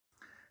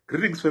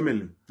Greetings,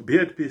 family. Be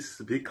at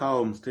peace, be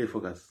calm, stay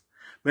focused.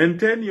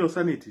 Maintain your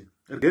sanity,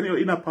 regain your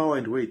inner power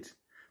and weight.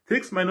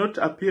 Things might not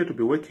appear to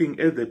be working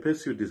at the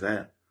pace you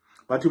desire,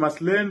 but you must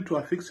learn to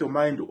affix your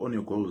mind on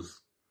your goals.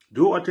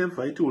 Do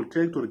whatever it will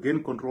take to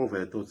regain control over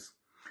your thoughts.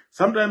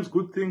 Sometimes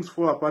good things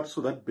fall apart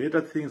so that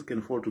better things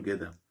can fall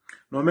together.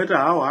 No matter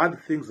how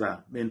hard things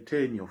are,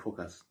 maintain your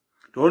focus.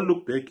 Don't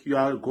look back, you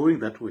are going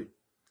that way.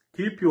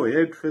 Keep your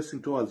head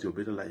facing towards your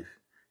better life.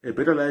 A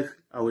better life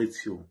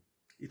awaits you.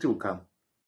 It will come.